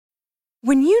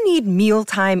When you need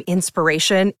mealtime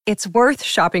inspiration, it's worth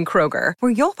shopping Kroger,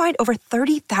 where you'll find over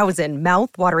 30,000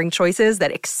 mouth-watering choices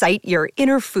that excite your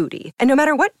inner foodie. And no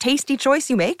matter what tasty choice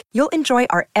you make, you'll enjoy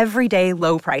our everyday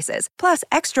low prices, plus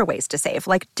extra ways to save,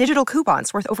 like digital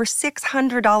coupons worth over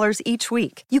 $600 each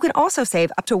week. You can also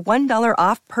save up to $1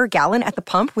 off per gallon at the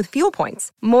pump with fuel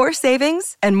points. More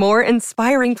savings and more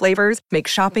inspiring flavors make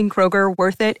shopping Kroger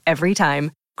worth it every time.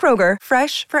 Kroger,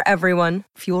 fresh for everyone.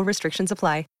 Fuel restrictions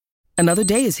apply. Another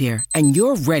day is here, and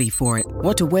you're ready for it.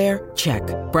 What to wear? Check.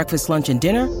 Breakfast, lunch, and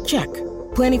dinner? Check.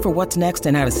 Planning for what's next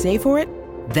and how to save for it?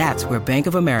 That's where Bank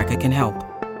of America can help.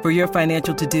 For your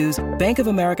financial to-dos, Bank of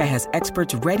America has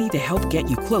experts ready to help get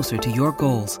you closer to your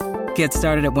goals. Get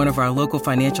started at one of our local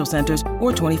financial centers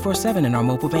or 24/7 in our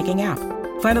mobile banking app.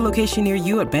 Find a location near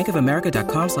you at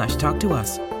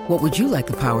bankofamerica.com/talktous. What would you like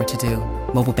the power to do?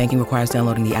 Mobile banking requires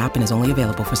downloading the app and is only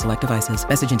available for select devices.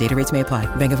 Message and data rates may apply.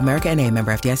 Bank of America N.A.,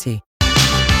 member FDIC.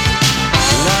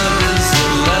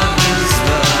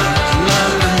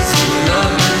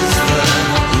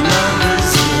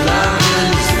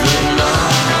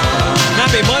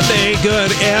 Happy Monday.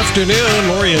 Good afternoon.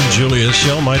 Lori and Julia's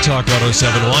show, My Talk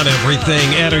 1071,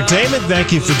 Everything Entertainment.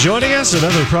 Thank you for joining us.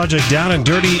 Another project down and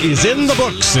dirty is in the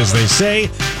books, as they say.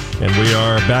 And we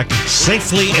are back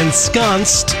safely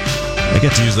ensconced. I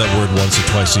get to use that word once or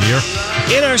twice a year.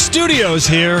 In our studios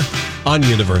here on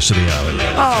University Avenue.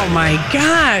 Oh my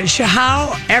gosh.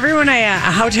 How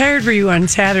tired were you on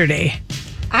Saturday?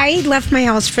 I left my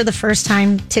house for the first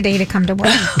time today to come to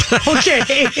work.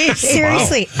 Okay.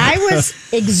 Seriously, wow. I was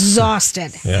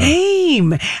exhausted. Yeah.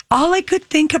 Same. All I could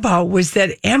think about was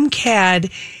that MCAD,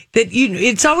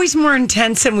 it's always more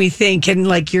intense than we think. And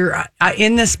like you're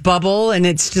in this bubble and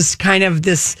it's just kind of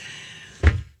this,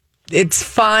 it's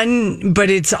fun, but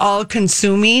it's all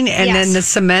consuming. And then the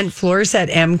cement floors at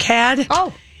MCAD.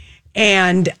 Oh.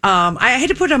 And I had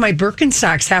to put on my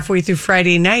Birkenstocks halfway through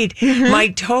Friday night. Mm-hmm. My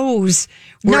toes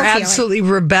were absolutely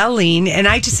rebelling, and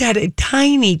I just had a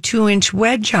tiny 2-inch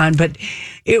wedge on, but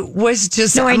it was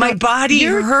just my body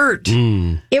hurt.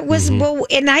 It was well,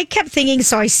 and I kept thinking.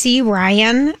 So I see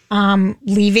Ryan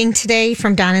leaving today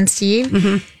from Don and Steve,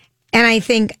 and I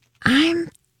think I'm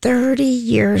 30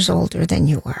 years older than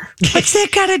you are. What's that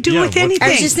got to do with anything? I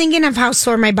was just thinking of how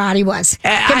sore my body was.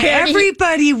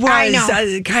 Everybody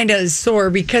was kind of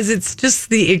sore because it's just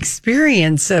the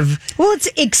experience of. Well, it's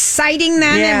exciting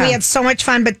then, and we had so much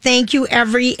fun. But thank you,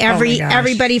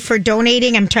 everybody for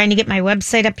donating. I'm trying to get my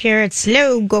website up here. It's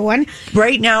slow going.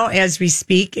 Right now, as we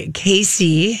speak,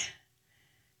 Casey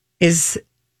is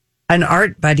an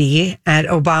art buddy at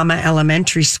Obama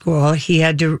Elementary School. He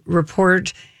had to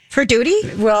report. For duty?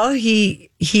 Well, I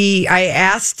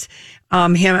asked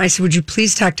him, I said, would you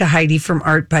please talk to Heidi from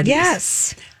Art Buddies?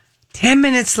 Yes. 10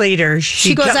 minutes later,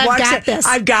 she goes, I've got this.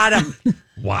 I've got him.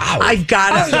 Wow. I've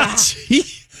got him. Yeah.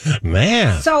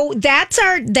 Man. So that's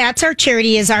our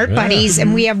charity is Art Buddies.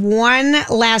 And we have one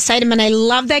last item. And I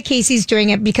love that Casey's doing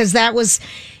it because that was...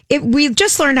 We've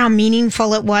just learned how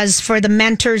meaningful it was for the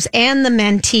mentors and the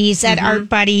mentees at Art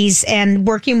Buddies and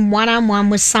working one-on-one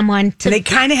with someone. They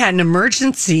kind of had an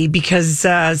emergency because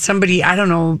somebody, I don't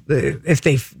know if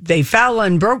they fell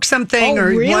and broke something. Oh, or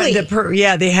really?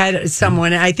 They had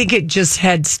someone. I think it just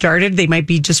had started. They might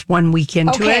be just 1 week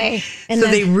into it. And so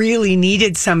they really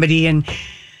needed somebody. And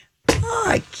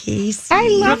Casey. I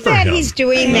love that he's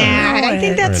doing that. I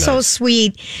think that's so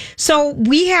sweet. So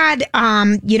we had,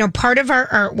 part of our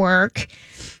artwork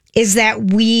is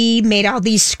that we made all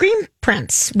these screen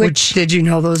prints. Which did you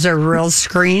know those are real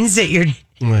screens that you're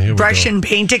brush and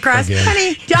paint across? Again.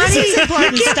 Honey, Donnie, you can't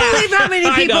believe how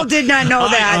many people did not know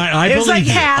that. It was like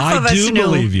half of us knew. I do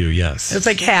believe you, yes. It was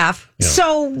like half. Yeah.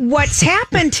 So what's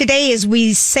happened today is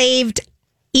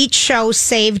each show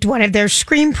saved one of their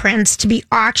screen prints to be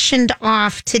auctioned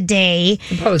off today.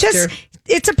 A poster.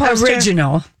 It's a poster.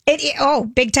 Original.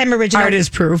 Big time original.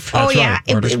 Artist proof. That's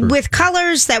right. With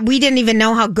colors that we didn't even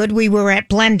know how good we were at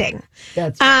blending.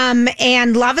 That's right.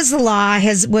 And Love is the Law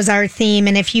was our theme.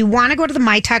 And if you want to go to the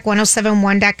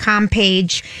mytalk1071.com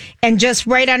page and just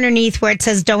right underneath where it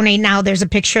says donate now, there's a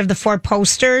picture of the 4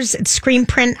 posters. It's screen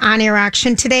print on air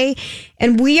auction today.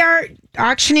 And we are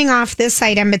auctioning off this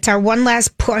item. It's our one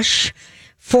last push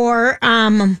for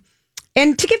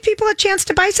and to give people a chance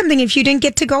to buy something if you didn't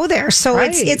get to go there. So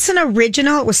it's an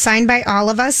original. It was signed by all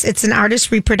of us. It's an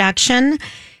artist reproduction.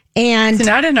 And it's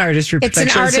not an artist reproduction.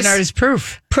 It's an artist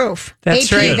proof.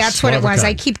 That's AP, right. That's what it was.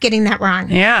 I keep getting that wrong.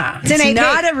 Yeah. It's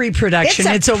not a reproduction.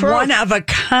 It's a one of a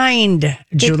kind,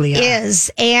 Julia. It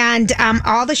is. And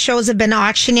all the shows have been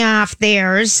auctioning off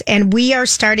theirs. And we are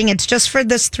starting. It's just for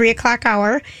this 3:00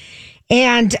 hour.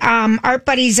 And Art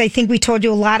Buddies, I think we told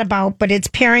you a lot about, but it's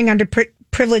pairing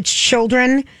underprivileged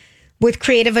children with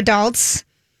creative adults.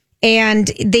 And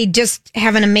they just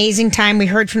have an amazing time. We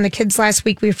heard from the kids last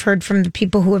week. We've heard from the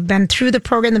people who have been through the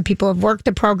program, the people who have worked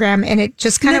the program. And it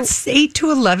just kind of... It's 8 to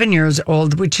 11 years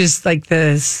old, which is like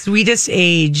the sweetest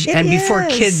age. It and before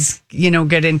is. kids,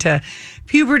 get into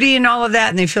puberty and all of that.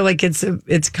 And they feel like it's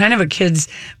kind of a kid's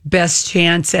best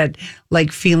chance at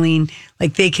like feeling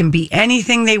like they can be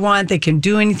anything they want. They can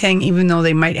do anything, even though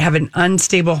they might have an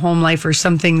unstable home life or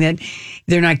something that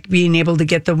they're not being able to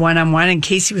get the one-on-one. And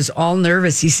Casey was all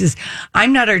nervous. He says,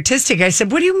 I'm not artistic. I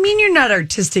said, what do you mean you're not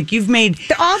artistic? You've made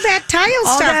all that tile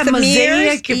all stuff, that the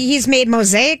mosaic. mirrors. He's made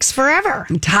mosaics forever.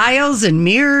 Tiles and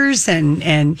mirrors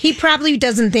and He probably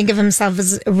doesn't think of himself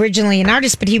as originally an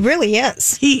artist, but he really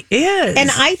is. he is. And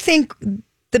I think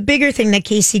the bigger thing that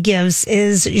Casey gives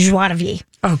is joie de vivre.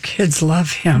 Oh, kids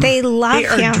love him. They love They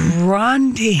are him.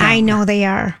 drawn to him. I know they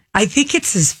are. I think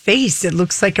it's his face. It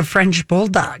looks like a French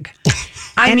bulldog.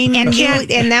 I mean, and you can't.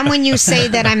 then when you say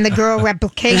that I'm the girl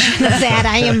replication of that,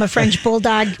 I am a French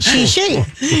bulldog. She.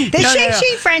 The No.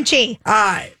 she, Frenchie.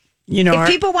 If If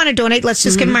people want to donate, let's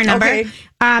just give them our number. Okay.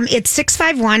 It's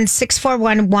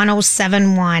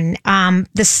 651-641-1071.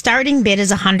 The starting bid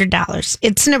is $100.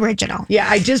 It's an original. Yeah,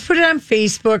 I just put it on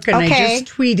Facebook and Okay. I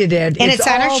just tweeted it. And it's it's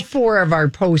on our all 4 of our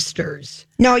posters.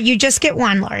 No, you just get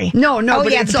one, Lori. No,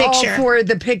 but it's the picture. all 4 of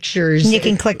the pictures. And you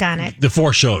can click on it. The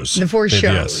 4 shows. The 4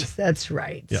 shows. Yes. That's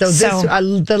right. Yes. So this,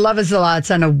 So- the Love Is a Lot's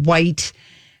on a white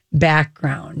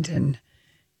background, and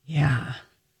yeah,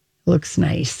 looks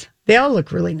nice. They all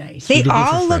look really nice. They Suitable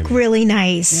for all look framing. really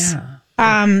nice. Yeah.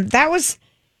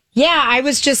 I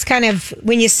was just kind of,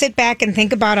 when you sit back and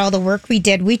think about all the work we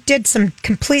did some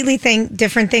completely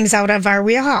different things out of our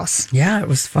wheelhouse. Yeah, it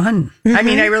was fun. I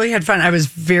mean, I really had fun. I was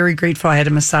very grateful. I had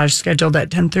a massage scheduled at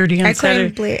 10:30 on I couldn't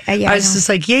Saturday. believe- I I was know. just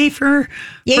like, yay for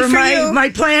for my, you. my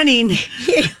planning.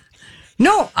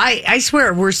 No, I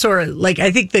swear we're sort of like,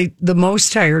 I think the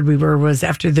most tired we were was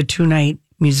after the 2-night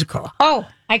musical. Oh,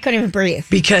 I couldn't even breathe.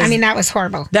 Because- I mean, that was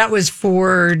horrible. That was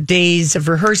 4 days of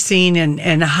rehearsing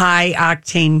and high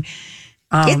octane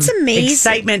It's amazing.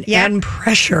 excitement Yep. and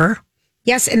pressure.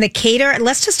 Yes, and the cater.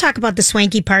 Let's just talk about the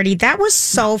swanky party. That was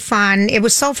so fun. It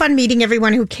was so fun meeting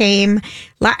everyone who came.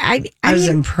 I I was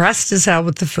mean, impressed as hell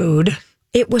with the food.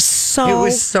 it was so. It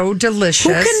was so delicious.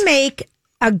 Who can make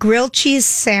a grilled cheese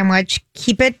sandwich,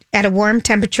 keep it at a warm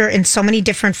temperature in so many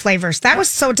different flavors? That was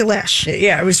so delish.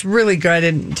 Yeah, it was really good.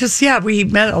 And just, we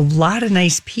met a lot of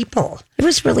nice people. It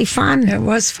was really fun. It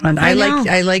was fun. I know.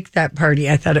 I liked that party.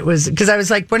 I thought it was, because I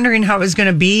was like wondering how it was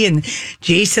going to be. And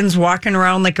Jason's walking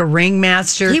around like a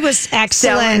ringmaster. He was excellent.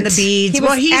 Selling the beads. He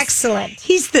was he's excellent.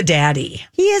 He's the daddy.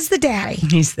 He is the daddy.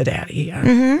 He's the daddy. Yeah.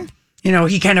 Mm-hmm.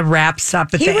 He kind of wraps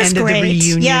up at He the was end great. of the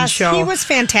reunion Yes, show. he was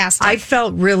fantastic. I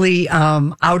felt really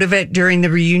out of it during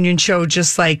the reunion show.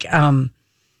 Just like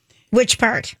Which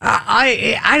part?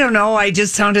 I don't know. I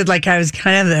just sounded like I was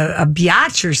kind of a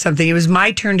biatch or something. It was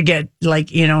my turn to get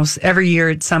every year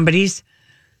at somebody's.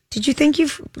 Did you think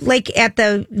at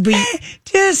the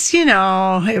Just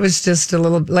it was just a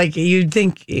little like you'd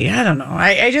think. I don't know.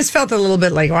 I just felt a little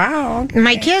bit like wow.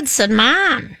 my kids said,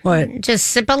 "Mom, What? just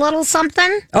sip a little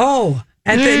something." Oh,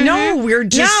 no, we're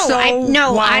just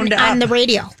wound on the up.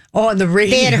 radio. Oh, on the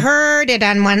radio. They had heard it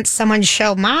on someone's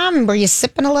show. "Mom, were you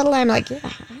sipping a little?" I'm like, "Yeah."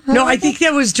 No, I think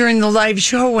that was during the live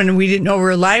show when we didn't know we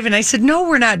were live, and I said, "No,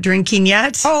 we're not drinking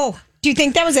yet." Oh, do you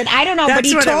think that was it? I don't know, but That's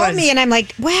he what it told was. me, and I'm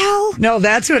like, "Well." No,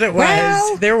 that's what it was.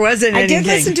 Well, there wasn't I anything. did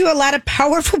listen to a lot of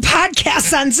powerful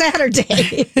podcasts on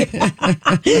Saturday.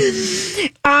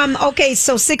 Okay,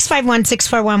 so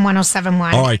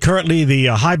 651-641-1071. All right, currently the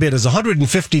high bid is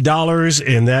 $150,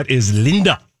 and that is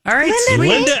Linda. All right, Linda, sweet.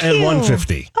 Linda thank at you.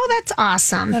 150. Oh, that's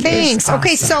awesome. That Thanks. is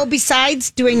Okay, awesome. so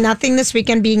besides doing nothing this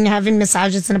weekend, having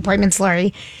massages and appointments,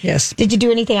 Larry, Yes. did you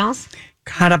do anything else?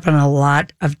 Caught up on a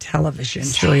lot of television,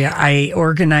 Julia. I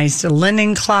organized a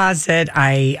linen closet.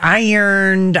 I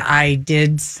ironed. I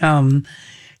did some.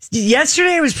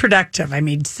 Yesterday I was productive. I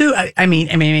made soup. I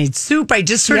made soup. I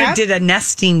just sort Yep. of did a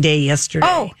nesting day yesterday.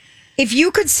 Oh, if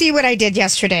you could see what I did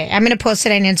yesterday, I'm going to post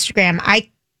it on Instagram. I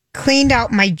cleaned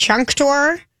out my junk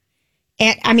drawer,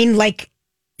 and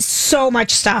so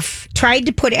much stuff. Tried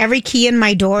to put every key in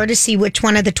my door to see which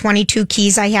one of the 22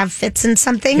 keys I have fits in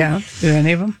something. Yeah. Do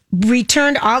any of them?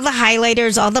 Returned all the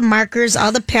highlighters, all the markers,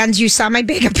 all the pens. You saw my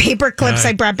bag of paper clips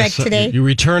I brought back So today. You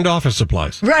returned office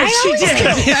supplies. Right. I always do.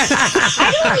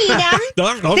 I don't need them.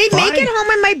 No, They fine. make it home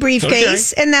in my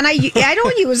briefcase, and then I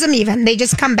don't use them even. They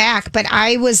just come back. But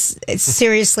I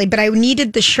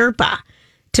needed the Sherpa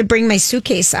to bring my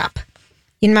suitcase up.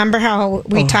 You remember how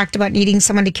we talked about needing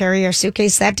someone to carry our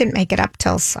suitcase? That didn't make it up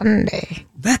till Sunday.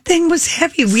 That thing was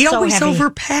heavy. We So always heavy.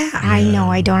 overpack. I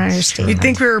know. I don't understand. You'd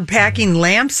think we were packing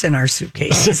lamps in our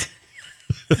suitcases.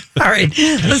 All right,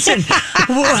 listen.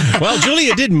 Well,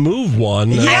 Julia did move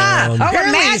one.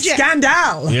 Apparently magic.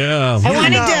 Scandal. Yeah. I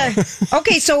wanted to.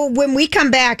 Okay, so when we come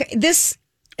back, this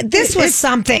was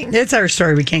something. It's our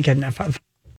story we can't get enough of.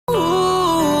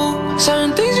 Ooh,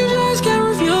 certain things you just can't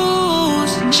refuse.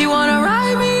 She wanna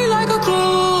ride me like a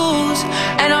cruise,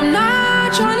 and I'm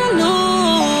not trying to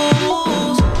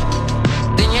lose.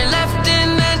 Then you're left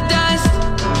in the dust,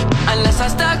 unless I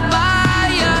stuck by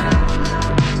you.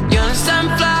 You're a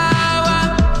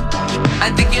sunflower.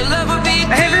 I think your love would be.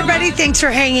 Hey, everybody, thanks for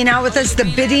hanging out with us. The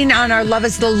bidding on our Love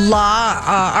is the Law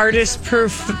artist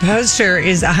proof poster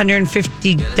is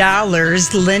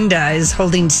 $150. Linda is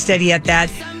holding steady at that.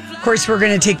 Of course, we're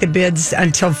going to take the bids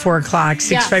until 4 o'clock,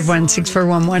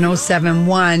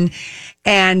 651-641-1071.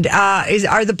 And is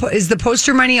the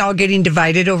poster money all getting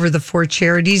divided over the 4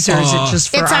 charities, or is it just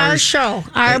for It's our show,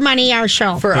 our money, our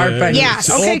show. For our buddy? Yes.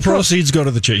 All Okay, cool. proceeds go to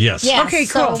the church. Yes. Yes, Okay,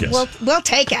 so cool. We'll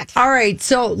take it. All right.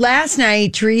 So last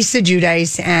night, Teresa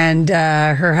Giudice and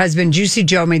her husband, Juicy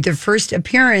Joe, made their first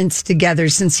appearance together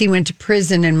since he went to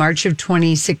prison in March of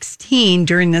 2016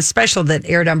 during the special that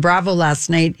aired on Bravo last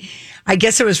night. I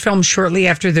guess it was filmed shortly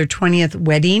after their 20th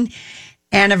wedding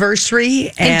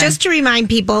anniversary. And just to remind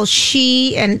people,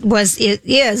 she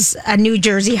is a New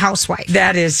Jersey housewife.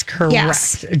 That is correct,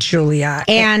 Yes. Julia.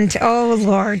 And oh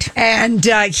Lord, And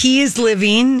he is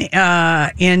living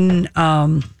in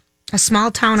a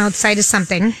small town outside of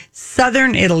something.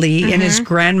 southern Italy in his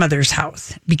grandmother's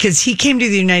house because he came to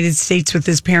the United States with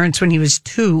his parents when he was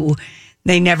 2.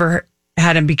 They never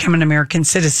had him become an American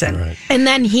citizen. Right. And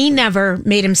then he never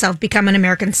made himself become an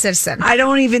American citizen. I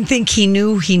don't even think he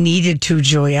knew he needed to,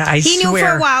 Julia. I He swear. knew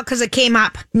for a while because it came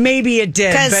up. Maybe it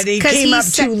did, 'Cause- but it 'cause came he up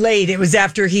said- too late. It was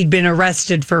after he'd been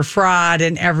arrested for fraud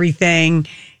and everything.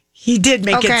 He did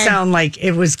make it Okay. sound like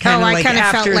it was kind of I like kinda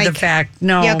felt after the like- fact.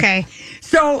 No. Yeah, okay.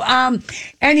 So,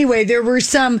 anyway, there were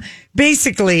some,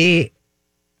 basically,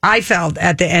 I felt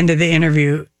at the end of the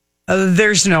interview,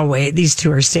 there's no way these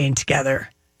two are staying together.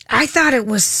 I thought it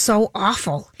was so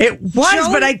awful. It was,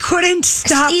 Joe- but I couldn't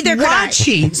stop Either could I.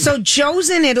 watching. So Joe's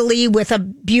in Italy with a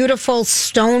beautiful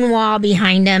stone wall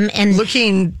behind him, and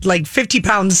Looking like 50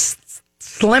 pounds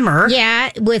slimmer.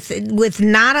 yeah, with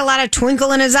not a lot of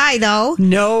twinkle in his eye though.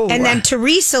 No. And then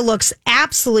Teresa looks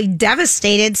absolutely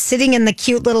devastated, sitting in the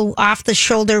cute little off the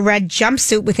shoulder red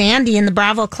jumpsuit with Andy in the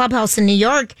Bravo Clubhouse in New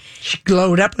York. She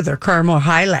glowed up with her caramel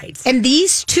highlights. And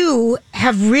these two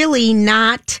have really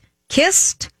not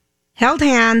kissed, held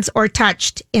hands, or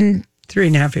touched in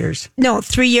 3.5 years.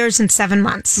 3 years and 7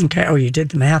 months. Okay. Oh, you did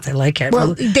the math. I like it.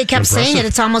 Well, they kept saying it.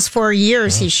 It's almost 4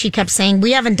 years. She kept saying,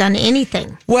 we haven't done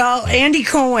anything. Well, Andy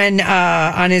Cohen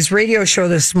on his radio show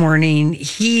this morning,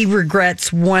 he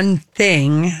regrets one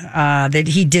thing that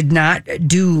he did not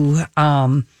do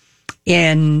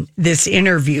in this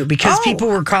interview because people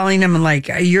were calling him like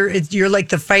you're like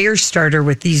the fire starter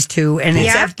with these two, and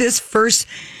it's Yeah. at this first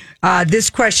this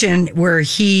question where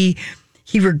he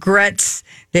regrets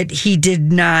that he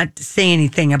did not say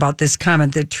anything about this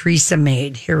comment that Teresa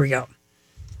made. Here we go.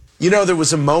 You know, there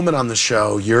was a moment on the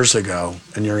show years ago,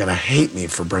 and you're going to hate me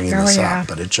for bringing this up,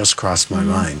 but it just crossed my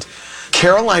mind.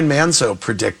 Caroline Manzo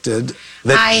predicted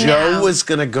that Joe was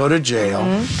going to go to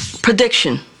jail.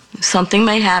 Prediction. Something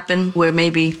may happen where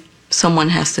maybe someone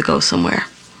has to go somewhere.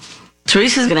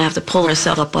 Teresa's going to have to pull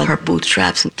herself up by her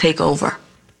bootstraps and take over.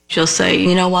 She'll say,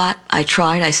 you know what? I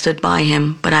tried, I stood by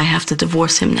him, but I have to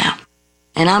divorce him now.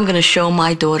 And I'm going to show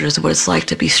my daughters what it's like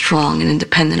to be strong and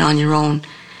independent on your own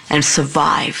and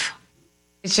survive.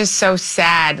 It's just so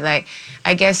sad. Like,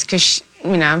 I guess because,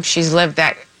 she's lived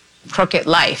that crooked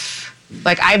life.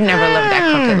 Like, I've never lived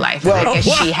that crooked life. Well, I guess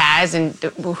she has, and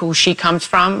who she comes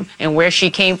from and where she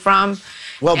came from.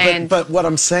 Well, And but what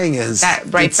I'm saying is... that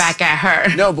right it's- back at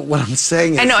her. No, but what I'm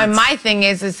saying is... I know, and it's- my thing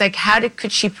is, it's like,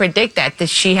 could she predict that? Did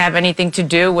she have anything to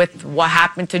do with what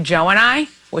happened to Joe and I?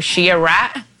 Was she a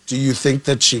rat? Do you think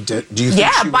that she did? Do you think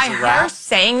Yeah, she by was a her rat?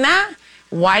 saying that,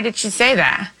 why did she say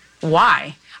that?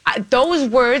 Why? Those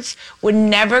words would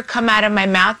never come out of my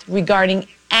mouth regarding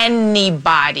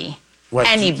anybody. What,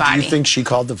 Anybody. Do you think she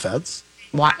called the feds?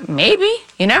 Why? Maybe.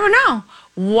 You never know.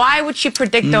 Why would she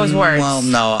predict those words? Well,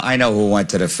 no, I know who went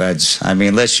to the feds. I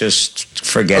mean, let's just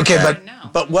forget Okay,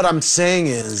 that. but what I'm saying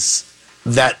is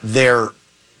that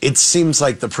it seems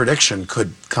like the prediction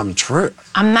could come true.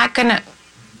 I'm not gonna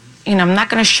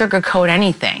sugarcoat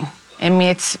anything. I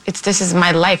mean, this is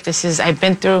my life. I've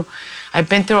been through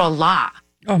a lot.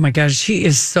 Oh my gosh, she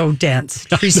is so dense.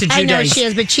 Teresa Giudice. I know she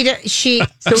is, but she.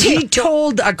 So he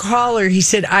told a caller, he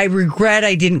said, I regret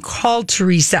I didn't call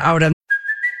Teresa out on.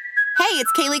 Hey,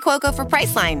 it's Kaylee Cuoco for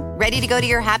Priceline. Ready to go to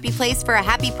your happy place for a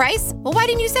happy price? Well, why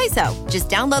didn't you say so? Just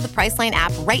download the Priceline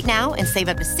app right now and save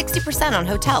up to 60% on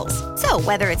hotels. So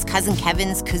whether it's Cousin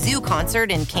Kevin's Kazoo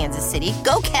Concert in Kansas City,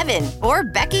 go Kevin, or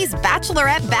Becky's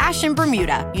Bachelorette Bash in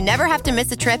Bermuda, you never have to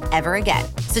miss a trip ever again.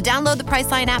 So download the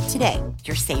Priceline app today.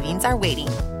 Your savings are waiting.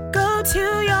 Go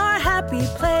to your happy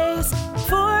place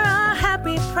for a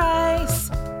happy price.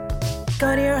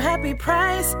 Go to your happy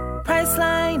price,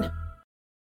 Priceline.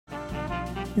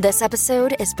 This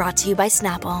episode is brought to you by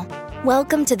Snapple.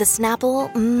 Welcome to the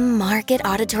Snapple Market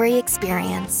Auditory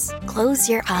Experience. Close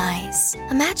your eyes.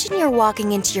 Imagine you're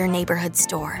walking into your neighborhood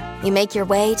store. You make your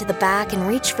way to the back and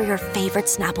reach for your favorite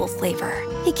Snapple flavor.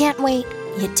 You can't wait.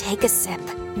 You take a sip.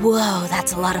 Whoa,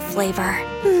 that's a lot of flavor.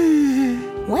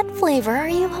 What flavor are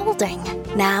you holding?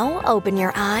 Now open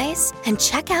your eyes and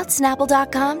check out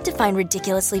Snapple.com to find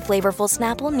ridiculously flavorful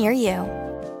Snapple near you.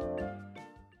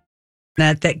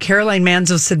 That Caroline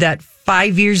Manzo said that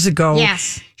 5 years ago.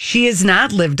 Yes. She has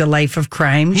not lived a life of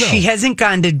crime. No. She hasn't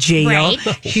gone to jail. Right.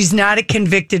 She's not a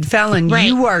convicted felon. Right.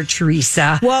 You are,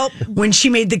 Teresa. Well, when she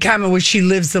made the comment where she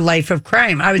lives the life of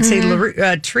crime, I would say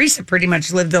Teresa pretty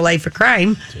much lived the life of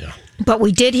crime. Yeah. But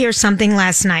we did hear something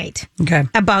last night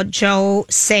about Joe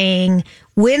saying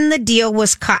when the deal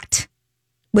was cut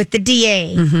with the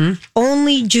DA,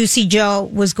 only Juicy Joe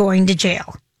was going to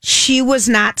jail. She was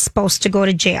not supposed to go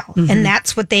to jail. And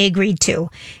that's what they agreed to.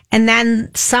 And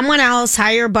then someone else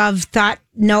higher above thought,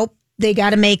 nope, they got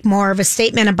to make more of a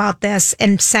statement about this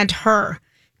and sent her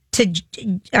to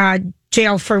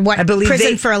jail for what? I believe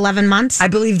prison for 11 months? I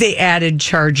believe they added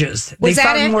charges. Was they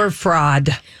that found it? more fraud.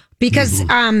 Because,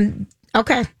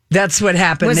 okay. That's what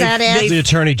happened. Was that it? The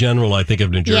Attorney General, I think, of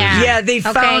New Jersey. Yeah, they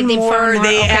found more.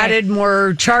 They added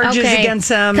more charges against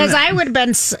them. Because I would have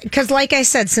been, because like I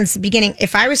said since the beginning,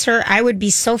 if I was her, I would be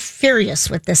so furious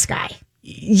with this guy.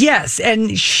 Yes,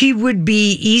 and she would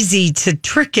be easy to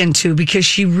trick into because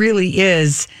she really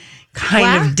is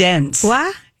kind of dense.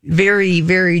 What? Very,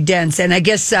 very dense. And I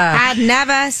guess... I'd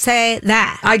never say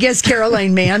that. I guess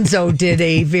Caroline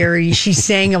Manzo she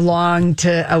sang along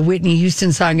to a Whitney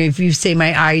Houston song, If You Say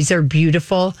My Eyes Are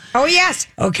Beautiful. Oh, yes.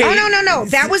 Okay. Oh, no.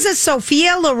 That was a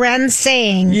Sophia Loren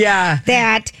saying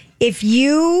that if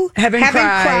you haven't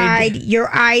cried, your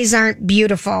eyes aren't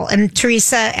beautiful. And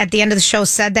Teresa, at the end of the show,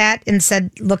 said that and said,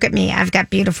 look at me, I've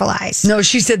got beautiful eyes. No,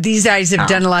 she said, these eyes have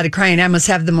done a lot of crying. I must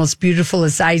have the most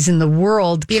beautifulest eyes in the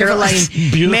world. Caroline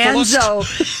Manzo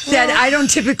said, I don't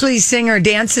typically sing or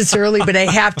dance this early, but I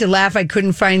have to laugh. I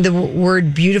couldn't find the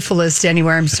word beautifulest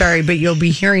anywhere. I'm sorry, but you'll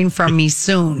be hearing from me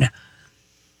soon.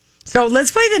 So let's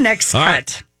play the next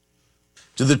cut.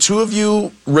 Do the two of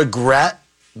you regret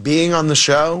being on the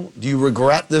show? Do you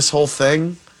regret this whole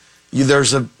thing?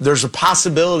 There's a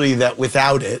possibility that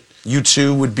without it, you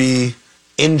two would be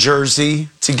in Jersey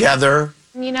together.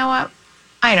 You know what?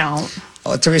 I don't.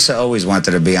 Oh, Teresa always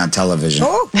wanted to be on television.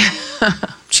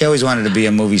 She always wanted to be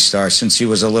a movie star since she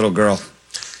was a little girl.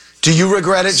 Do you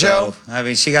regret it, Joe? I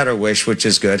mean, she got her wish, which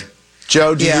is good.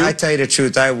 Joe, do you? I tell you the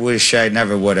truth, I wish I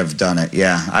never would have done it.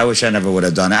 Yeah, I wish I never would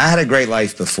have done it. I had a great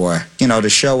life before. You know, the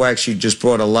show actually just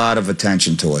brought a lot of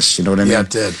attention to us. You know what I mean? Yeah, it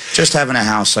did. Just having a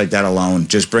house like that alone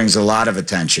just brings a lot of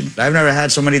attention. I've never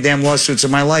had so many damn lawsuits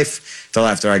in my life till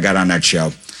after I got on that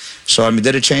show. So, I mean,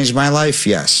 did it change my life?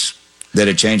 Yes. Did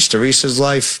it change Teresa's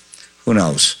life? Who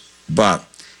knows? But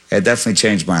it definitely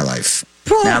changed my life.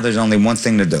 Now there's only one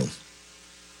thing to do.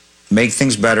 Make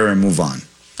things better and move on.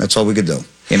 That's all we could do.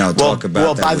 You know, talk about.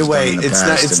 Well, by the way,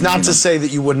 it's not to say that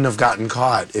you wouldn't have gotten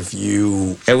caught if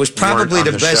you. It was probably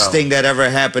the best thing that ever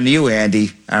happened to you,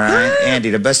 Andy. All right, Andy.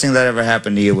 The best thing that ever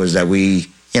happened to you was that we,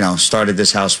 started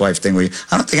this housewife thing. I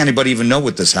don't think anybody even knew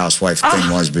what this housewife thing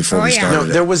was before we started. No,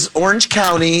 there was Orange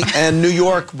County and New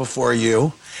York before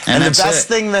you. And the best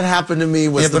thing that happened to me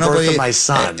was the birth of my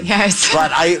son. Yes.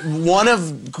 But one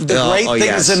of the great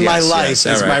things in my life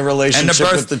is my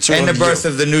relationship with the two of you. And the birth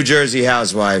of the New Jersey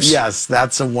housewives. Yes,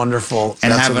 that's a wonderful.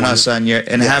 And having us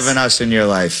in your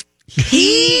life.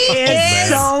 He is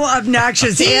so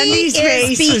obnoxious. Andy's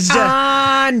face was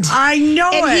beyond. I know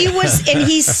it. And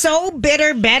he's so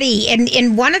bitter, Betty.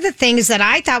 And one of the things that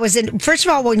I thought was, first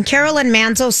of all, when Caroline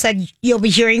Manzo said, you'll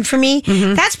be hearing from me,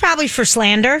 that's probably for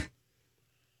slander.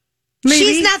 Maybe.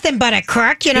 She's nothing but a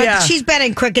crook. You know, Yeah. she's been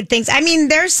in crooked things. I mean,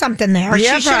 there's something there.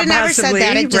 Yeah, She should have never said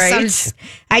that. It just possibly, sounds,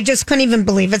 I just couldn't even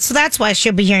believe it. So that's why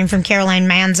she'll be hearing from Caroline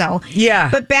Manzo. Yeah.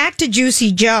 But back to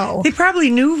Juicy Joe. They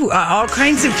probably knew, all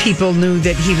kinds of people knew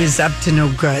that he was up to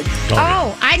no good.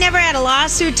 Oh, I never had a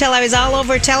lawsuit till I was all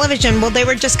over television. Well, they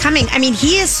were just coming. I mean,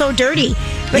 he is so dirty.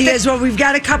 But Well, we've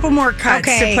got a couple more cuts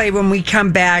to play when we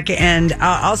come back. And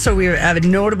also, we have a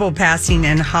notable passing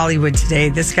in Hollywood today.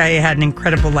 This guy had an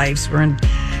incredible life. So we're going to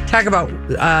talk about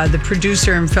the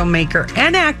producer and filmmaker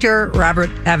and actor Robert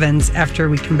Evans after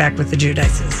we come back with the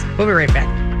Judices. We'll be right back.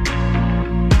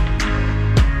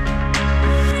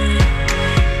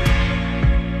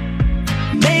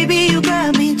 Baby, you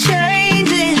got me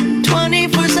changing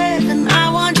 24/7. I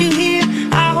want you here.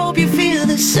 I hope you feel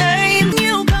the same.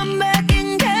 You come back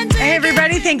and can't take Hey,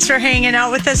 everybody. Thanks for hanging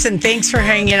out with us. And thanks for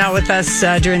hanging out with us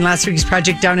during last week's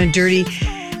Project Down and Dirty.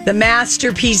 The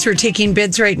masterpiece. We're taking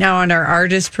bids right now on our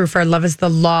Artist Proof Our Love is the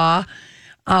Law.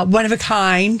 One of a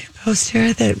kind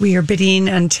poster that we are bidding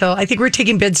until, I think we're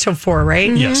taking bids till 4,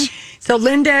 right? Yes. So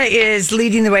Linda is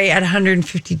leading the way at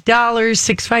 $150.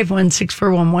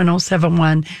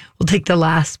 651-641-1071. We'll take the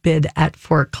last bid at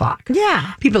 4:00.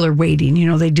 Yeah. People are waiting. You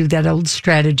know, they do that old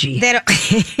strategy.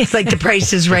 It's like the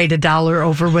price is right, $1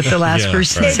 over what the last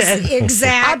person said.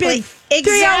 Exactly.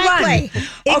 Exactly.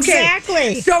 Okay.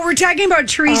 Exactly. So we're talking about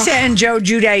Teresa and Joe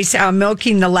Giudice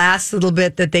milking the last little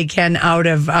bit that they can out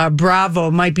of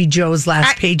Bravo. Might be Joe's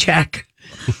last paycheck.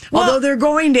 Although they're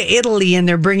going to Italy and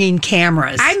they're bringing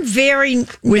cameras. I'm very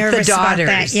with nervous the about daughters.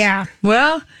 that. Yeah.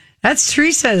 Well, that's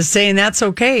Teresa saying that's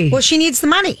okay. Well, she needs the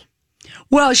money.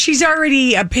 Well, she's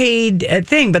already a paid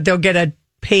thing, but they'll get a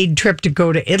paid trip to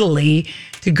go to Italy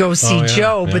to go see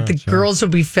Joe. But the girls will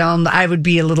be filmed. I would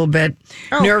be a little bit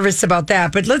nervous about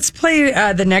that. But let's play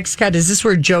the next cut. Is this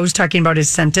where Joe's talking about his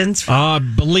sentence? I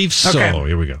believe so. Okay.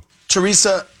 Here we go.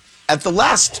 Teresa, at the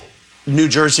last New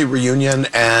Jersey reunion,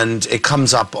 and it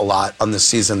comes up a lot on the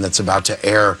season that's about to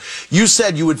air, you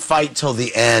said you would fight till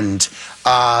the end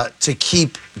to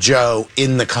keep Joe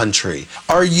in the country.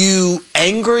 Are you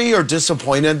angry or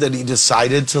disappointed that he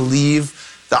decided to leave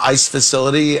the ICE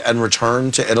facility and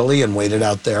return to Italy and wait it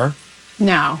out there?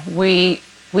 No, we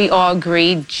all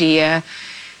agreed, Gia,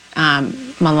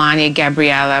 Melania,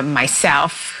 Gabriella,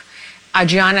 myself.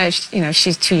 Adriana,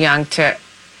 she's too young to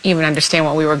even understand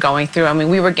what we were going through. I mean,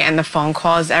 we were getting the phone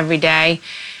calls every day,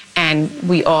 and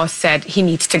we all said he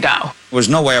needs to go. There was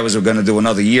no way I was going to do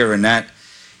another year in that,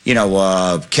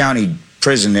 county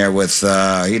prison there with,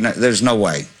 there's no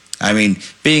way. I mean,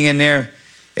 being in there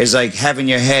is like having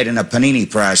your head in a panini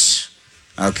press,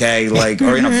 okay,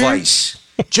 or in a vice.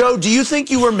 Joe, do you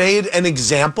think you were made an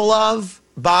example of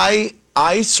by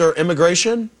ICE or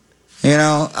immigration?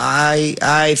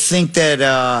 I think that,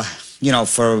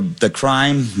 for the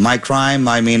crime, my crime,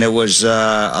 I mean, it was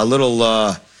a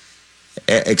little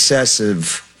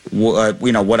excessive,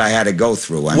 what I had to go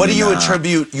through. What do you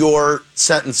attribute your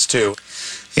sentence to?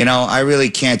 I really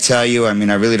can't tell you. I mean,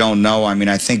 I really don't know. I mean,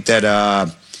 I think that,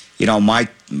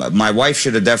 my wife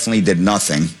should have definitely did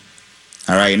nothing.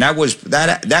 All right. And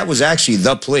that was actually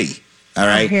the plea. All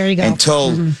right. Here you go.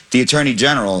 Until the Attorney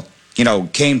General,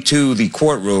 came to the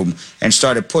courtroom and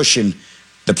started pushing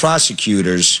the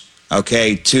prosecutors,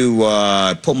 okay,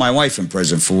 to put my wife in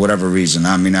prison for whatever reason.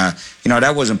 I mean,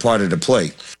 that wasn't part of the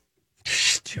plea.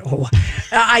 Joe,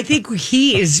 I think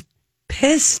he is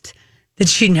pissed that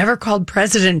she never called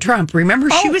President Trump. Remember,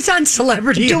 she was on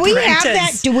Celebrity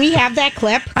Apprentice. Do we have that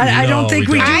clip? I don't think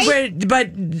we don't. do, but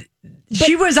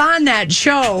she was on that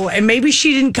show, and maybe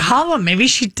she didn't call him. Maybe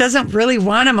she doesn't really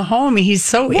want him home. He's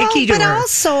so icky to her. But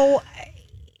also,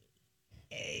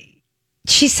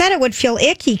 she said it would feel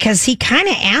icky because he kind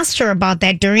of asked her about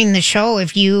that during the show.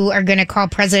 If you are going to call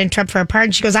President Trump for a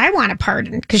pardon, she goes, "I want a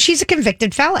pardon," because she's a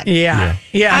convicted felon. Yeah.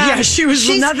 She was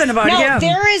nothing about him.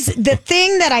 There is the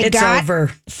thing that I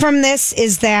got from this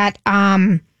is that,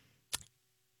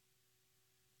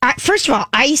 first of all,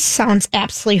 ICE sounds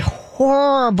absolutely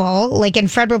horrible. Like in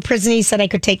federal prison, he said I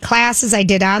could take classes. I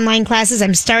did online classes.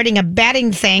 I'm starting a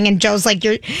betting thing. And Joe's like,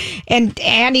 and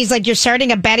Andy's like, you're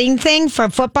starting a betting thing for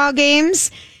football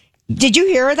games. Did you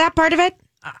hear that part of it?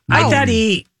 I thought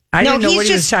I didn't know what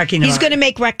he was talking about. He's going to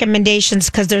make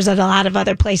recommendations because there's a lot of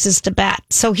other places to bet.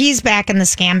 So he's back in the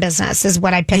scam business is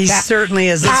what I picked up. He certainly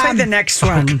is. Let's try the next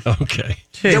one. Okay.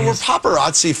 There were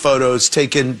paparazzi photos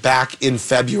taken back in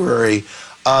February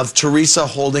of Teresa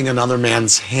holding another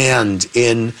man's hand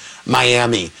in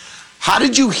Miami. How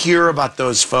did you hear about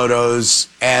those photos,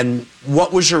 and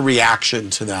what was your reaction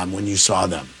to them when you saw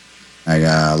them?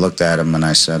 I looked at them and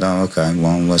I said, "Oh, okay.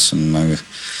 Well, listen,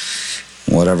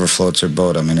 whatever floats her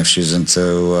boat. I mean, if she's into,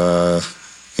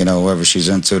 whoever she's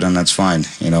into, then that's fine.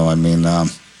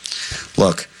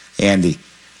 Look, Andy,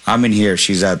 I'm in here,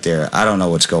 she's out there. I don't know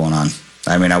what's going on.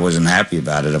 I mean, I wasn't happy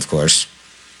about it, of course.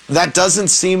 That doesn't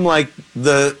seem like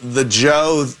the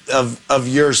Joe of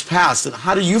years past. And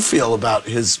how do you feel about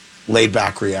his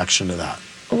laid-back reaction to that?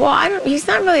 Well, he's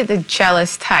not really the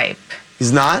jealous type.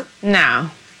 He's not? No.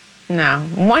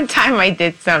 One time I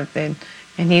did something,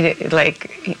 and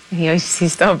he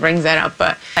still brings that up.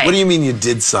 But what do you mean you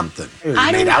did something?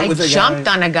 I jumped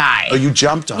on a guy. Oh, you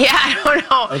jumped on him? Yeah, I don't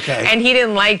know. Okay. And he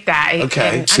didn't like that.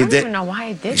 Okay. I don't even know why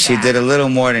I did that. She did a little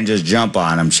more than just jump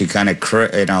on him. She kind of,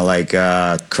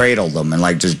 cradled him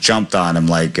and just jumped on him.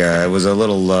 It was a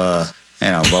little,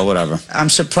 but whatever. I'm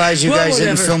surprised you guys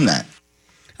didn't film that.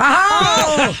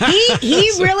 Oh,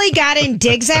 he really got in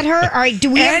digs at her. All right, do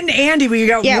we? And Andy, we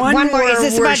got one more. Is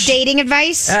this about dating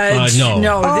advice?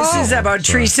 No. This is about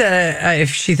Teresa. If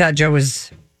she thought Joe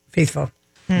was faithful.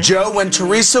 Joe, when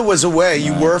Teresa was away,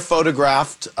 you were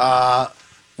photographed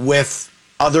with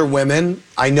other women.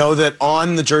 I know that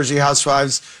on the Jersey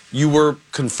Housewives, you were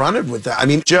confronted with that. I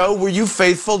mean, Joe, were you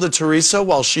faithful to Teresa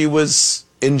while she was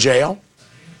in jail?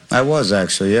 I was,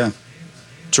 actually, yeah.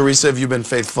 Teresa, have you been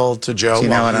faithful to Joe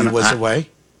while he was away?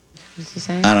 What's he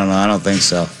saying? I don't know. I don't think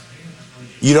so.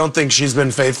 You don't think she's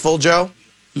been faithful, Joe?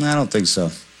 No, I don't think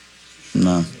so.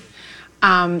 No.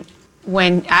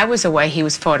 When I was away, he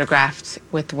was photographed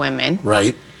with women.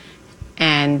 Right.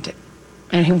 And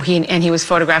he was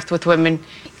photographed with women,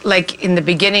 like in the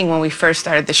beginning when we first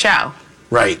started the show.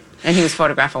 Right. And he was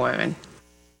photographing women.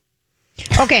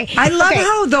 Okay. I love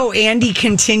how, though, Andy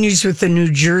continues with the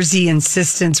New Jersey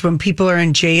insistence when people are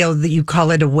in jail that you call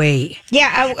it away.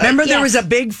 Yeah. Remember there was a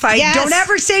big fight? Yes. Don't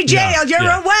ever say jail. You're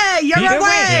away. You're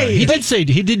away. He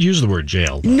did use the word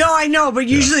jail. No, I know, but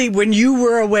usually when you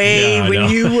were away,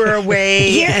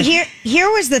 Here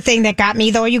was the thing that got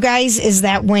me, though, you guys, is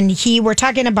that when we're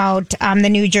talking about the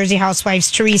New Jersey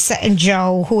Housewives, Teresa and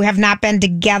Joe, who have not been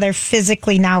together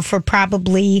physically now for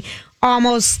probably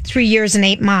almost 3 years and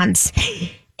 8 months.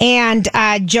 And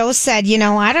Joe said,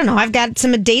 I don't know, I've got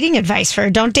some dating advice for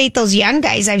her. Don't date those young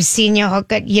guys I've seen you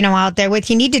hook, out there with.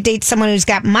 You need to date someone who's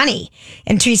got money.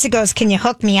 And Teresa goes, can you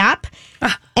hook me up?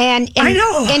 And I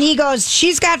know. And he goes,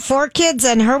 she's got 4 kids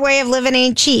and her way of living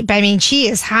ain't cheap. I mean, she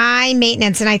is high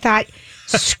maintenance. And I thought,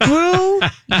 screw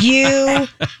you,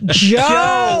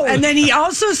 Joe. And then he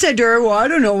also said to her, well, I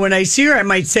don't know, when I see her, I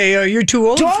might say, oh, you're too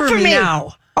old for me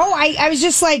now. Oh, I was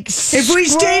just like, if we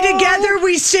stay together,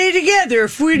 we stay together.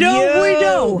 If we don't, we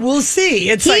don't. We'll see.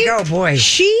 It's oh boy.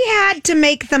 She had to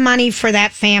make the money for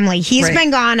that family. He's been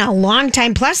gone a long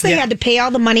time. Plus, they had to pay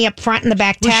all the money up front and the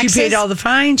back taxes. She paid all the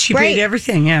fines. She paid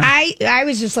everything. Yeah. I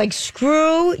was just like,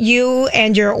 screw you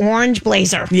and your orange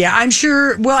blazer. Yeah, I'm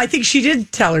sure. Well, I think she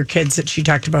did tell her kids that she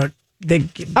talked about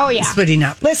splitting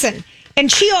up. Listen. And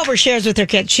she overshares with her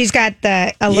kids. She's got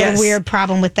a little weird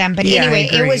problem with them. But anyway,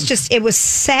 it was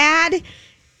sad,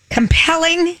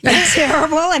 compelling, and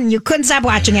terrible, and you couldn't stop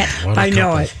watching it. I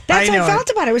know it. That's how I felt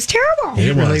about it. It was terrible.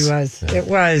 It really was. It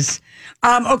was.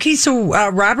 Okay,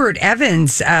 so Robert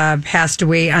Evans passed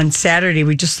away on Saturday.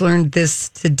 We just learned this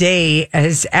today.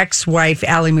 His ex-wife,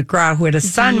 Allie McGraw, who had a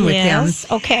son with him.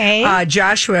 Okay.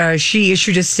 Joshua, she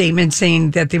issued a statement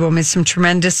saying that they will miss him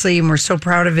tremendously, and we're so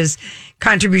proud of his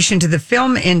contribution to the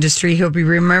film industry. He'll be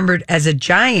remembered as a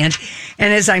giant.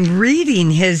 And as I'm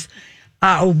reading his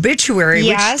obituary,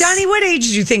 which, Donnie, what age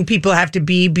do you think people have to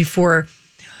be before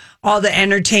all the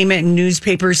entertainment and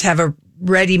newspapers have a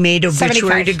ready-made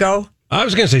obituary 75. to go? I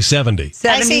was going to say 70.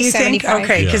 70, you think? 75.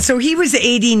 Okay, because so he was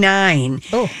 89.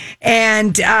 Oh.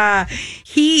 And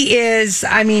he is,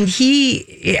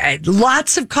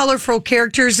 lots of colorful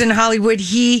characters in Hollywood.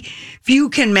 Few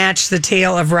can match the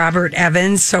tale of Robert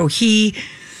Evans. So how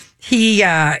he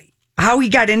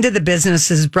got into the business,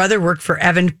 his brother worked for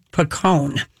Evan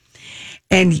Picone.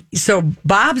 And so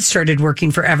Bob started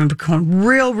working for Evan Picone,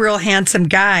 real handsome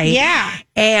guy. Yeah.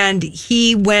 And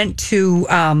he went to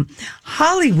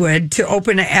Hollywood to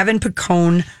open an Evan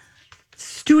Picone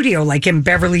studio, like in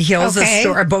Beverly Hills,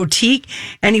 a boutique.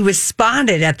 And he was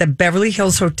spotted at the Beverly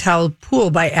Hills Hotel pool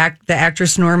by the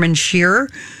actress Norman Shearer,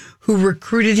 who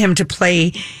recruited him to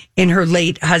play in her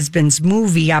late husband's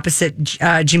movie opposite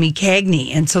Jimmy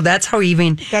Cagney. And so that's how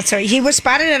That's right. He was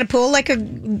spotted at a pool back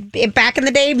in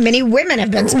the day. Many women have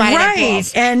been spotted at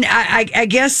pools. And I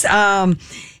guess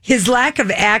his lack of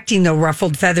acting, though,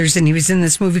 ruffled feathers. And he was in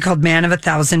this movie called Man of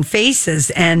 1,000 Faces.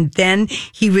 And then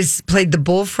he played the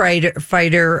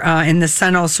bullfighter in The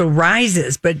Sun Also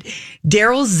Rises. But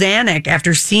Daryl Zanuck,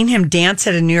 after seeing him dance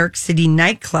at a New York City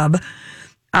nightclub,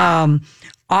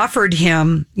 offered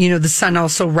him, The Sun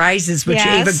Also Rises, which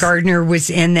Yes. Ava Gardner was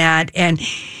in that. And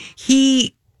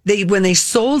when they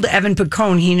sold Evan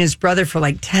Picone, he and his brother, for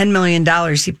like $10 million,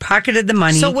 he pocketed the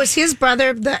money. So was his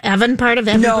brother the Evan part of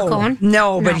Evan Picone?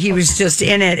 No, but he was just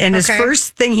in it. And his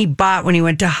first thing he bought when he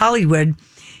went to Hollywood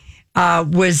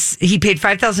was he paid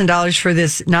 $5,000 for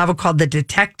this novel called The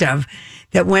Detective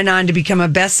that went on to become a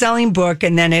best-selling book.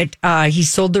 And then he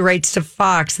sold the rights to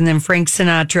Fox, and then Frank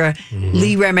Sinatra,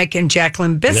 Lee Remick, and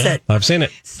Jacqueline Bisset. Yeah, I've seen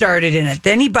it. Started in it.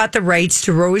 Then he bought the rights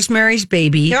to Rosemary's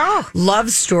Baby, Love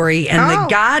Story, and The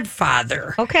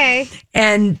Godfather. Okay.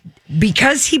 And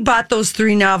because he bought those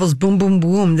 3 novels, boom, boom,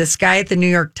 boom, this guy at the New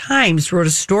York Times wrote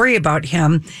a story about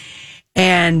him,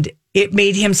 and it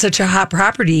made him such a hot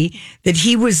property that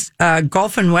he was,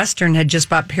 Gulf and Western had just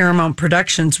bought Paramount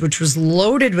Productions, which was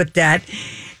loaded with debt.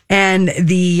 And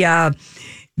the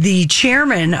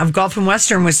chairman of Gulf and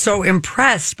Western was so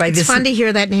impressed by this. It's fun to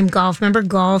hear that name, Gulf. Remember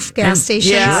Gulf gas stations?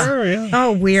 Yeah. Sure, yeah.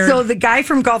 Oh, weird. So the guy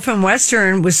from Gulf and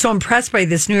Western was so impressed by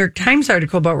this New York Times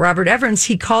article about Robert Evans,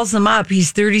 he calls him up.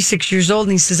 He's 36 years old,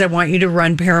 and he says, I want you to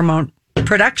run Paramount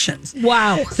Productions.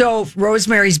 Wow. So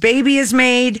Rosemary's Baby is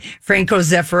made. Franco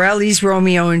Zeffirelli's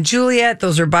Romeo and Juliet.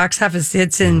 Those are box office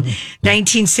hits in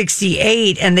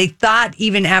 1968. And they thought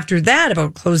even after that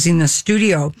about closing the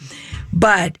studio.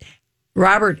 But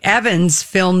Robert Evans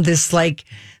filmed this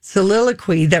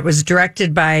soliloquy that was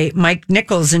directed by Mike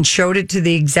Nichols and showed it to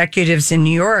the executives in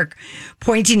New York,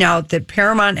 pointing out that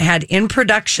Paramount had in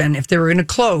production, if they were going to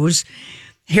close,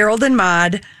 Harold and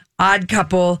Maude, Odd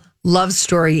Couple, Love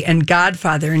Story, and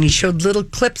Godfather. And he showed little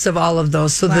clips of all of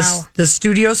those. So the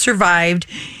studio survived.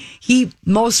 He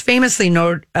most famously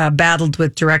battled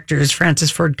with directors.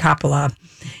 Francis Ford Coppola.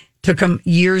 Took him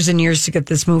years and years to get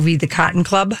this movie, The Cotton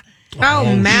Club. Oh,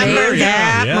 remember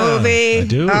that movie? I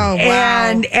do. Oh, wow.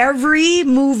 And every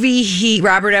movie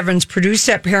Robert Evans produced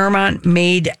at Paramount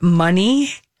made money.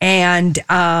 And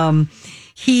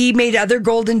he made other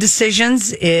golden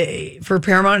decisions for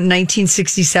Paramount in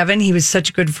 1967. He was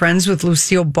such good friends with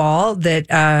Lucille Ball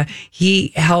that he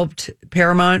helped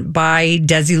Paramount buy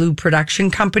Desilu Production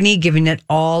Company, giving it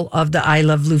all of the I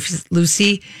Love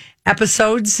Lucy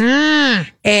episodes.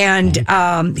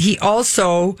 And he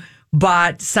also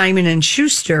bought Simon &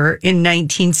 Schuster in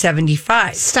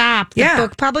 1975. Stop. The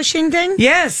book publishing thing?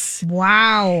 Yes.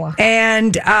 Wow.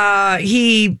 And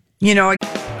he,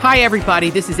 Hi,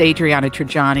 everybody. This is Adriana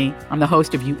Trajani. I'm the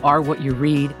host of You Are What You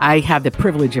Read. I have the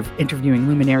privilege of interviewing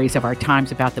luminaries of our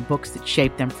times about the books that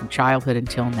shaped them from childhood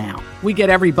until now. We get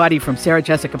everybody from Sarah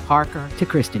Jessica Parker to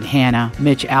Kristen Hanna,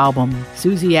 Mitch Albom,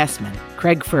 Susie Essman,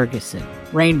 Craig Ferguson,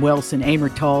 Rainn Wilson, Amor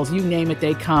Tolls, you name it,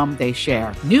 they come, they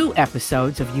share. New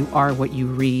episodes of You Are What You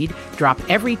Read drop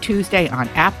every Tuesday on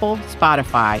Apple,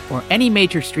 Spotify, or any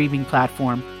major streaming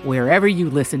platform wherever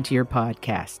you listen to your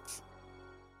podcasts.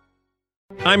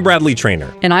 I'm Bradley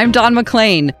Trainer. And I'm Don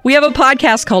McClain. We have a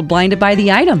podcast called Blinded by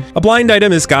the Item. A blind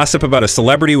item is gossip about a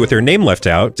celebrity with their name left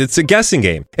out. It's a guessing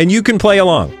game, and you can play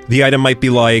along. The item might be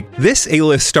like, this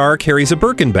A-list star carries a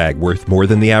Birkin bag worth more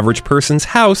than the average person's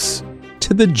house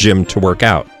to the gym to work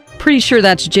out. Pretty sure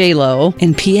that's J-Lo.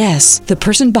 And P.S. the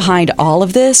person behind all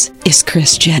of this is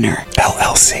Kris Jenner,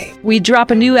 LLC. We drop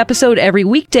a new episode every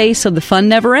weekday so the fun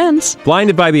never ends.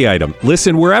 Blinded by the Item.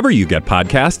 Listen wherever you get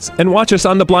podcasts and watch us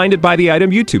on the Blinded by the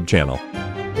Item YouTube channel.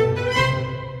 I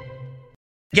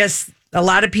guess a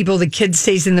lot of people, The Kid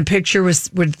Stays in the Picture was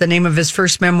the name of his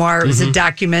first memoir. It was a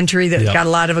documentary that got a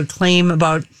lot of acclaim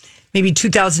about maybe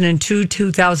 2002,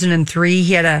 2003.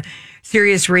 He had a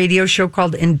Sirius radio show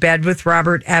called In Bed with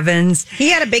Robert Evans. He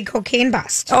had a big cocaine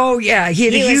bust. Oh, yeah. He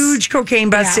had a huge cocaine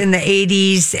bust in the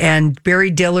 80s, and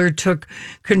Barry Diller took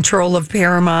control of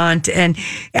Paramount. And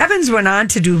Evans went on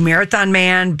to do Marathon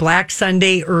Man, Black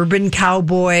Sunday, Urban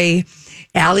Cowboy.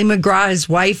 Ally McGraw, his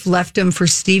wife, left him for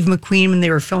Steve McQueen when they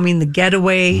were filming The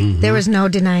Getaway. There was no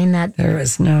denying that. There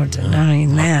was no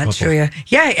denying that, Julia.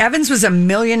 Yeah, Evans was a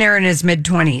millionaire in his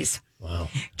mid-20s. Wow.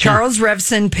 Charles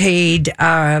Revson paid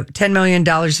 $10 million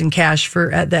in cash for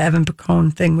the Evan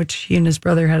Picone thing, which he and his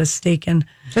brother had a stake in.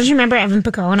 Don't you remember Evan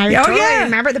Picone? I totally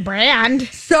remember the brand.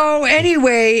 So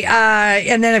anyway,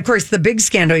 and then, of course, the big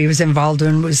scandal he was involved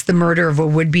in was the murder of a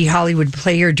would-be Hollywood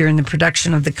player during the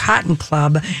production of The Cotton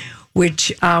Club,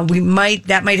 which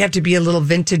that might have to be a little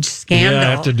vintage scandal. Yeah,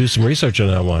 I have to do some research on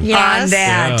that one. Yes. On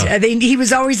that. Yeah. He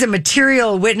was always a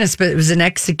material witness, but it was an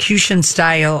execution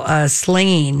style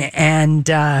slinging. And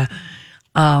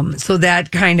So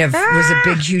that kind of was a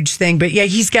big, huge thing. But yeah,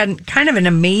 he's got kind of an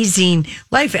amazing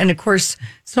life. And of course,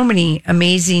 so many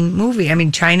amazing movies. I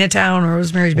mean, Chinatown,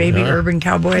 Rosemary's Baby, Urban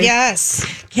Cowboy.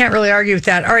 Yes. Can't really argue with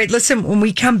that. All right, listen, when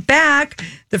we come back,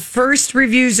 the first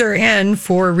reviews are in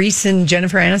for Reese and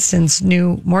Jennifer Aniston's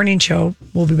new morning show.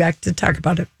 We'll be back to talk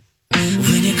about it.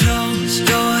 When you close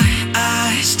your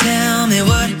eyes, tell me,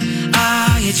 what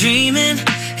are you dreaming?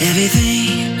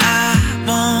 Everything I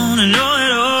wanna know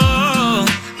it all.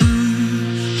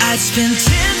 I'd spend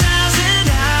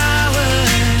 10,000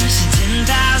 hours, 10,000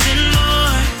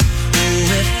 more.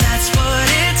 Oh, if that's what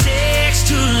it takes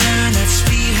to learn that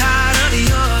sweetheart of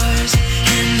yours.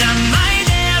 And I might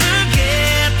never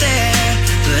get there,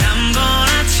 but I'm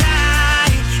gonna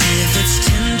try. If it's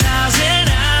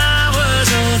 10,000 hours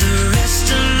or the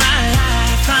rest of my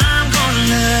life, I'm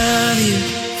gonna love you.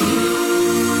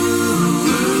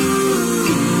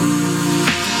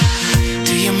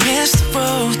 Do you miss the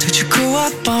road that you grew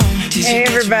up on? Hey,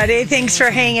 everybody. Thanks for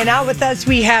hanging out with us.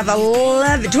 We have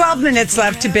 12 minutes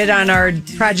left to bid on our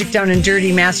Project Down and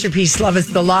Dirty masterpiece, Love is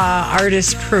the Law,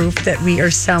 artist proof that we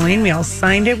are selling. We all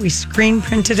signed it. We screen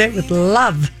printed it with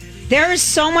love. There is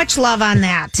so much love on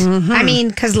that. Mm-hmm. I mean,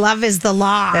 because love is the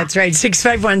law. That's right.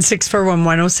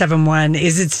 651-641-1071.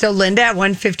 Is it still Linda at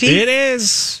 150? It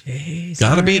is.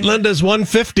 Gotta beat Linda's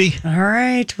 150. All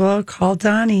right. Well, call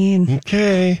Donnie. And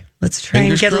okay. Let's try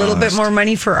and get a little bit more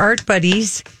money for Art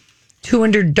Buddies.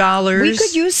 $200. We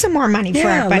could use some more money for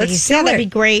Art Buddies. Yeah, that'd be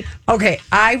great. Okay.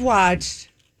 We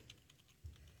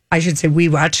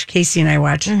watched, Casey and I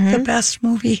watched the best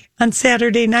movie on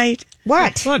Saturday night.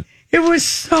 What? It was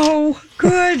so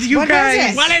good, you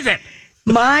guys. What is it?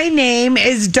 My Name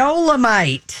is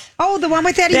Dolomite. Oh, the one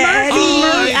with Eddie Murphy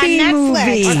on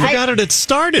Netflix. I forgot it had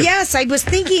started. Yes, I was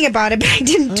thinking about it, but I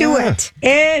didn't do it.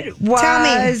 It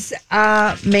was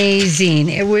amazing.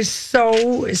 It was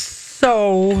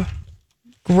so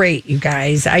great, you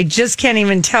guys. I just can't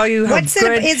even tell you how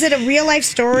good. Is it a real life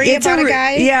story about a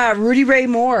guy? Yeah, Rudy Ray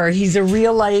Moore. He's a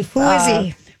real life Who is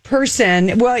he?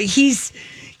 person. Well, he's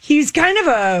kind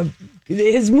of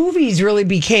his movies really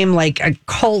became like a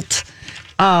cult.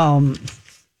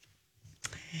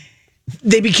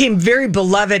 They became very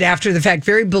beloved after the fact,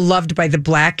 very beloved by the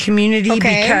Black community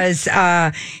because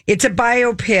it's a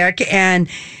biopic, and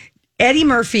Eddie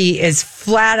Murphy is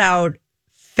flat out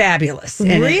fabulous.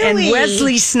 And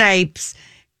Wesley Snipes,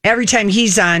 every time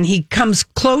he's on, he comes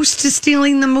close to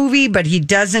stealing the movie, but he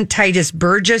doesn't. Titus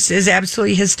Burgess is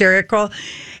absolutely hysterical.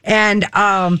 And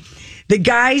the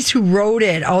guys who wrote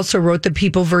it also wrote The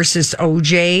People versus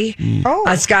OJ.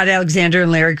 Scott Alexander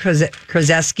and Larry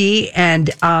Kraszewski. And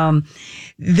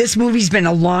this movie's been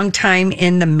a long time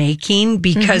in the making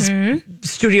because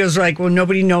studios are like, well,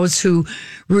 nobody knows who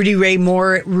Rudy Ray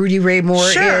Moore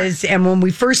is. And when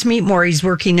we first meet Moore, he's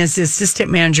working as the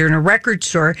assistant manager in a record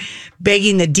store,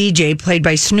 begging the DJ, played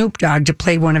by Snoop Dogg, to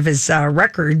play one of his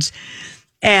records.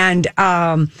 And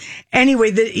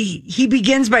anyway, he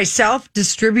begins by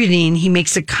self-distributing. He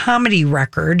makes a comedy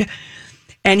record,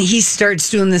 and he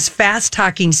starts doing this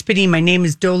fast-talking, spitting, "My name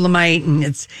is Dolomite," and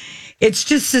it's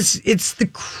just this. It's the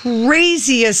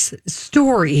craziest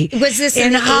story. Was this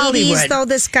in the Hollywood? 80s, though?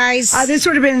 This guy's this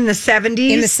would have been in the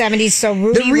 70s. In the 70s. So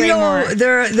Rudy Ray Moore,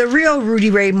 the real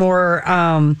Rudy Ray Moore.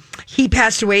 He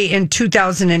passed away in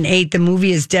 2008. The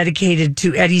movie is dedicated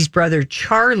to Eddie's brother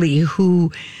Charlie,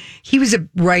 who. He was a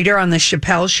writer on the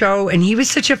Chappelle Show, and he was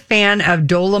such a fan of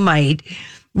Dolomite,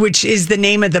 which is the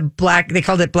name of they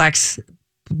called it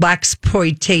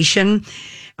Blaxploitation.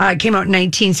 It came out in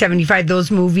 1975,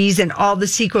 those movies and all the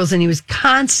sequels, and he was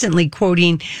constantly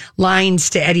quoting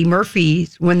lines to Eddie Murphy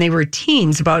when they were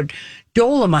teens about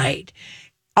Dolomite.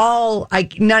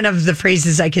 None of the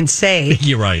phrases I can say.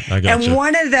 You're right. I got you. And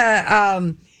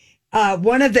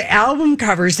one of the album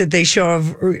covers that they show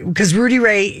of, because Rudy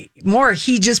Ray Moore,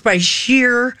 he just by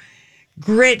sheer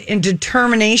grit and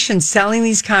determination selling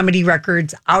these comedy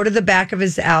records out of the back of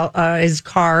his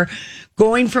car,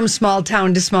 going from small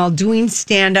town to small, doing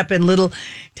stand up in little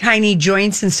tiny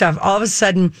joints and stuff. All of a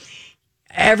sudden,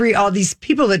 all these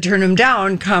people that turn him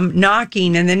down come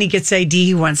knocking, and then he gets the idea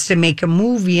he wants to make a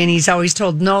movie, and he's always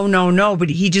told no, but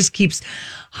he just keeps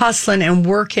hustling and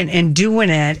working and doing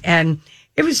it. And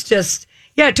it was just,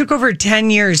 it took over 10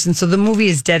 years. And so the movie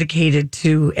is dedicated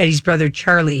to Eddie's brother,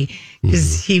 Charlie,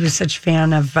 because he was such a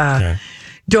fan of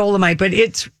Dolomite, but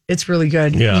it's really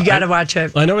good. Yeah, you got to watch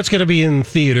it. I know it's going to be in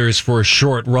theaters for a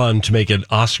short run to make it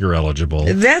Oscar eligible.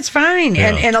 That's fine.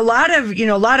 Yeah. And a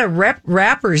lot of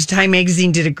rappers, Time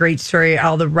Magazine did a great story,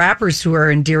 all the rappers who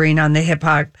are endearing on the hip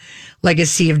hop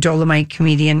legacy of Dolomite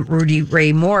comedian Rudy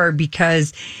Ray Moore,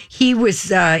 because he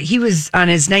was on his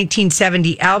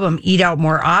 1970 album Eat Out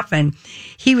More Often.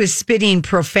 He was spitting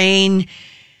profane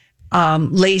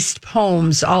laced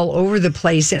poems all over the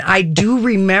place. And I do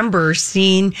remember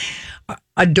seeing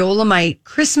a Dolomite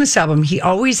Christmas album. He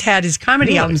always had his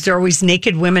comedy albums. There are always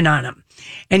naked women on them.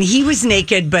 And he was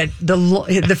naked, but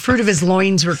the fruit of his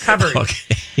loins were covered.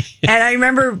 Okay. And I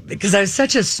remember, because I was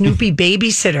such a Snoopy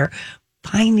babysitter,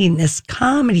 finding this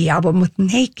comedy album with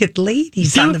naked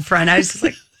ladies on the front. I was just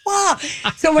like, wow.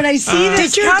 So when I see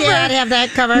this did your cover, dad have that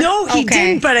cover? No, he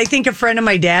didn't. But I think a friend of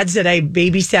my dad's that I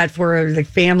babysat for, the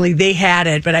family, they had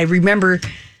it. But I remember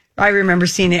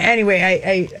seeing it. Anyway,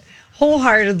 I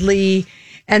wholeheartedly.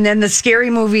 And then the scary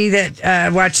movie that I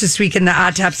watched this weekend, The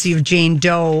Autopsy of Jane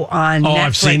Doe on Netflix. Oh,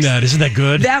 I've seen that. Isn't that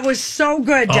good? That was so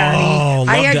good, Donnie. Oh,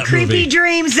 I had that creepy movie.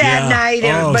 dreams that night,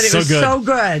 but it was so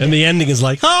good. And the ending is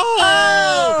like,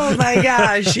 oh my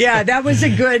gosh. Yeah, that was a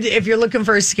good, if you're looking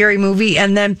for a scary movie.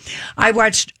 And then I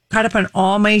caught up on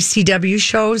all my CW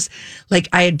shows. Like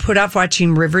I had put off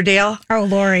watching Riverdale. Oh,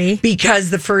 Lori.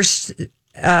 Because the first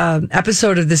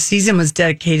episode of the season was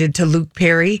dedicated to Luke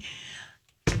Perry.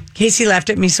 Casey laughed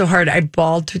at me so hard, I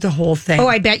bawled through the whole thing. Oh,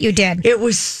 I bet you did. It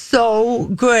was so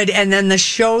good. And then the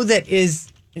show that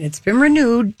it's been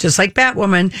renewed, just like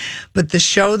Batwoman, but the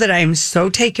show that I'm so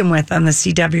taken with on the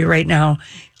CW right now,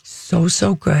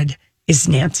 so good, is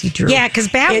Nancy Drew. Yeah, because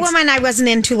Batwoman I wasn't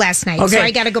into last night, so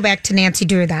I got to go back to Nancy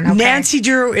Drew then. Okay. Nancy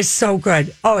Drew is so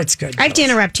good. Oh, it's good. I have to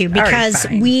interrupt you because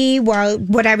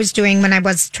what I was doing when I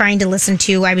was trying to listen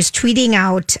to, I was tweeting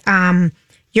out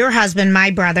your husband,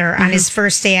 my brother, on his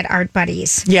first day at Art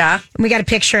Buddies. Yeah. And we got a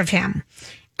picture of him.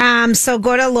 So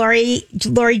go to Lori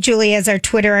Julia's our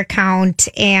Twitter account,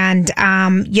 and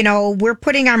we're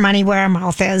putting our money where our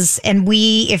mouth is, and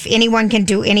if anyone can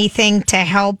do anything to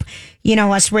help,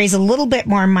 us raise a little bit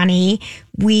more money,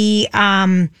 we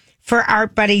for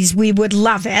Art Buddies, we would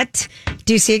love it.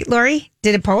 Do you see it, Lori?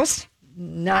 Did it post?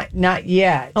 Not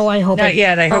yet. Oh, I hope not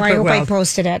yet. I hope I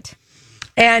posted it.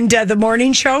 And the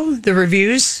morning show, the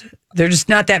reviews, there's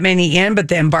not that many in, but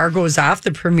the embargo is off.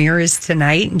 The premiere is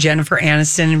tonight. And Jennifer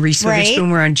Aniston and Reese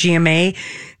Witherspoon were on GMA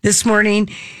this morning.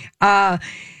 The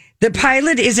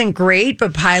pilot isn't great,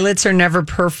 but pilots are never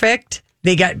perfect.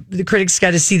 The critics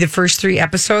got to see the first 3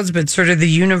 episodes, but sort of the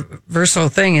universal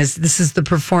thing is this is the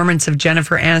performance of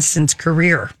Jennifer Aniston's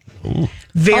career. Ooh.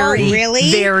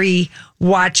 Really? Very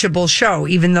watchable show,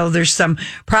 even though there's some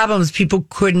problems. People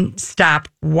couldn't stop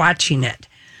watching it.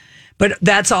 But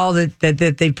that's all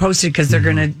that they posted, because they're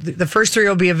going to, the first 3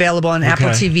 will be available on Apple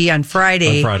TV on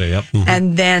Friday. On Friday, yep. Mm-hmm.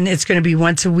 And then it's going to be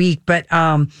once a week. But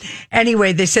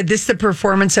anyway, they said this is the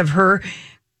performance of her,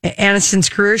 Aniston's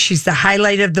career. She's the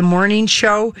highlight of the morning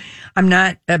show.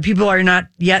 People are not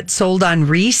yet sold on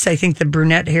Reese. I think the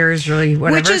brunette hair is really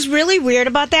whatever. Which is really weird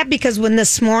about that, because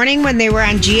this morning when they were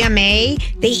on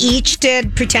GMA, they each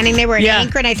did pretending they were an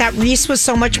anchor, and I thought Reese was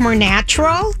so much more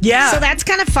natural. Yeah. So that's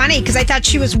kind of funny, because I thought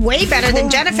she was way better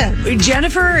than Jennifer.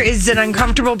 Jennifer is an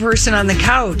uncomfortable person on the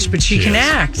couch, but she can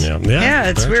act. Yeah,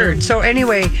 it's weird. True. So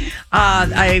anyway,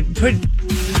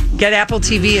 get Apple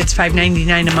TV. It's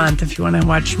 $5.99 a month if you want to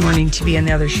watch morning TV and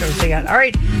the other shows they got. All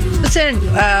right, listen,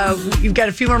 you've got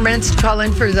a few more minutes to call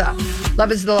in for the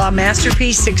Love is the Law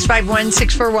Masterpiece,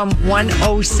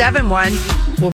 651-641-1071. We'll